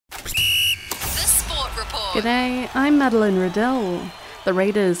G'day, I'm Madeline Riddell. The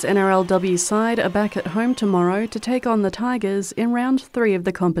Raiders NRLW side are back at home tomorrow to take on the Tigers in round 3 of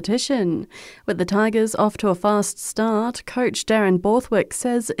the competition. With the Tigers off to a fast start, coach Darren Borthwick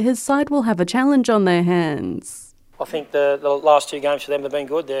says his side will have a challenge on their hands. I think the last 2 games for them have been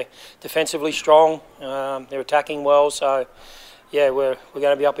good. They're defensively strong, they're attacking well, so yeah, we're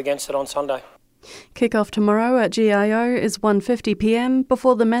going to be up against it on Sunday. Kick-off tomorrow at GIO is 1:50pm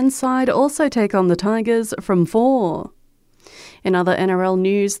before the men's side also take on the Tigers from 4. In other NRL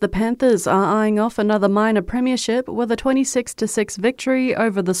news, the Panthers are eyeing off another minor premiership with a 26-6 victory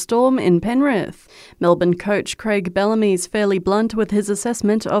over the Storm in Penrith. Melbourne coach Craig Bellamy's fairly blunt with his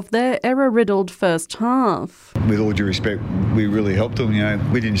assessment of their error-riddled first half. With all due respect, we really helped them.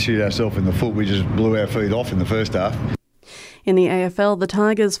 We didn't shoot ourselves in the foot, we just blew our feet off in the first half. In the AFL, the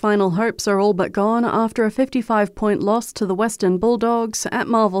Tigers' final hopes are all but gone after a 55-point loss to the Western Bulldogs at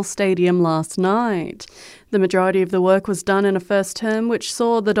Marvel Stadium last night. The majority of the work was done in a first term which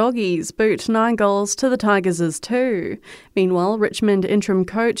saw the Doggies boot 9 goals to the Tigers' 2. Meanwhile, Richmond interim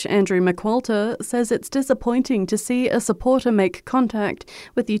coach Andrew McQualter says it's disappointing to see a supporter make contact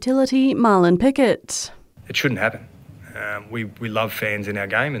with utility Marlon Pickett. It shouldn't happen. We love fans in our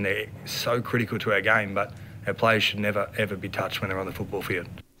game and they're so critical to our game, but our players should never, ever be touched when they're on the football field.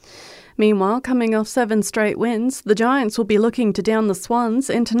 Meanwhile, coming off 7 straight wins, the Giants will be looking to down the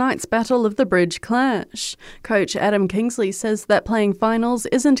Swans in tonight's Battle of the Bridge clash. Coach Adam Kingsley says that playing finals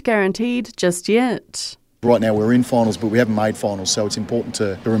isn't guaranteed just yet. Right now we're in finals, but we haven't made finals, so it's important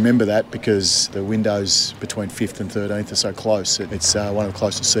to remember that because the windows between 5th and 13th are so close. It's one of the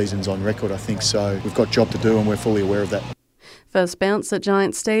closest seasons on record, I think, so we've got a job to do and we're fully aware of that. First bounce at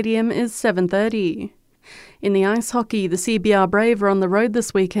Giants Stadium is 7:30. In the ice hockey, the CBR Brave are on the road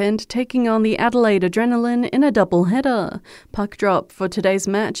this weekend, taking on the Adelaide Adrenaline in a double-header. Puck drop for today's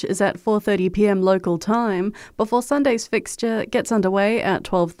match is at 4:30pm local time, before Sunday's fixture gets underway at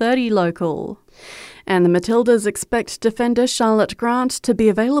 12:30 local. And the Matildas expect defender Charlotte Grant to be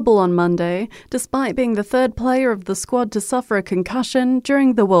available on Monday, despite being the 3rd player of the squad to suffer a concussion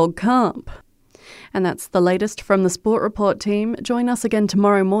during the World Cup. And that's the latest from the Sport Report team. Join us again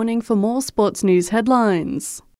tomorrow morning for more sports news headlines.